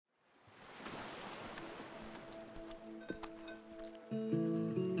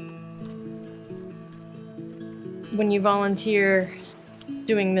When you volunteer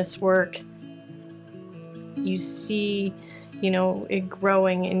doing this work, you see, it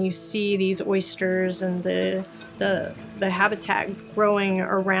growing, and you see these oysters and the habitat growing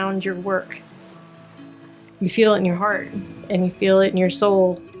around your work. You feel it in your heart, and you feel it in your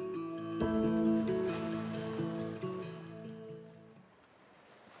soul.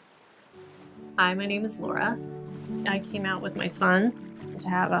 Hi, my name is Laura. I came out with my son to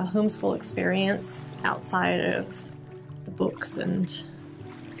have a homeschool experience outside of the books and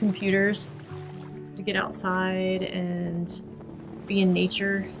computers, to get outside and be in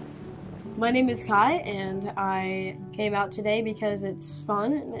nature. My name is Kai, and I came out today because it's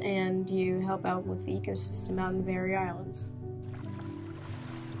fun and you help out with the ecosystem out in the Barrier Islands.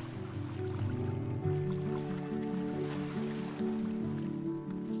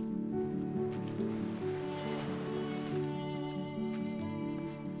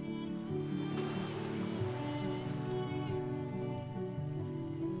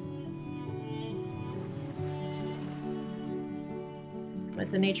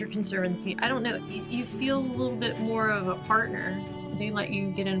 With the Nature Conservancy, I don't know, you feel a little bit more of a partner. They let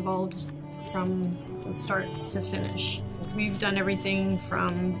you get involved from the start to finish. So we've done everything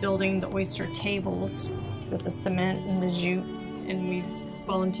from building the oyster tables with the cement and the jute, and we've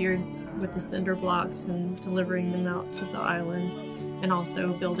volunteered with the cinder blocks and delivering them out to the island, and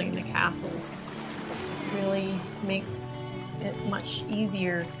also building the castles. It really makes it much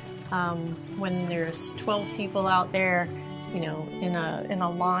easier when there's 12 people out there, in a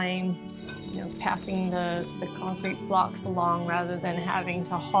line, passing the concrete blocks along rather than having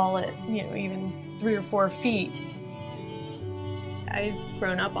to haul it, even 3 or 4 feet. I've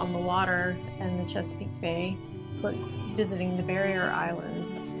grown up on the water in the Chesapeake Bay, but visiting the Barrier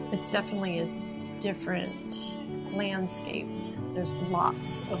Islands, it's definitely a different landscape. There's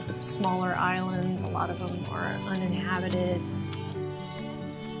lots of smaller islands, a lot of them are uninhabited.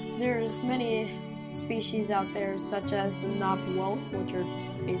 There's many species out there, such as the knobwhelk, which are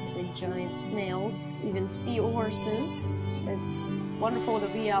basically giant snails, even seahorses. It's wonderful to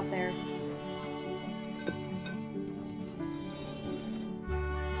be out there.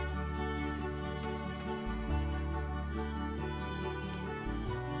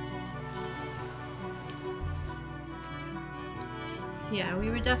 Yeah, we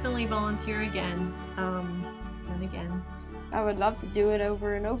would definitely volunteer again, and again. I would love to do it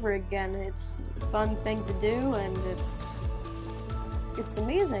over and over again. It's a fun thing to do, and it's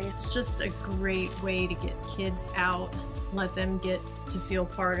amazing. It's just a great way to get kids out, let them get to feel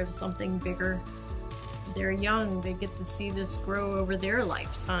part of something bigger. They're young, they get to see this grow over their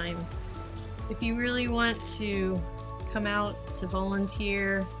lifetime. If you really want to come out to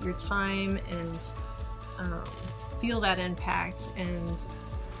volunteer your time and feel that impact and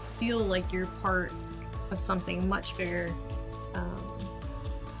feel like you're part of something much bigger,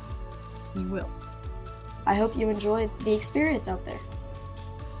 you will. I hope you enjoyed the experience out there.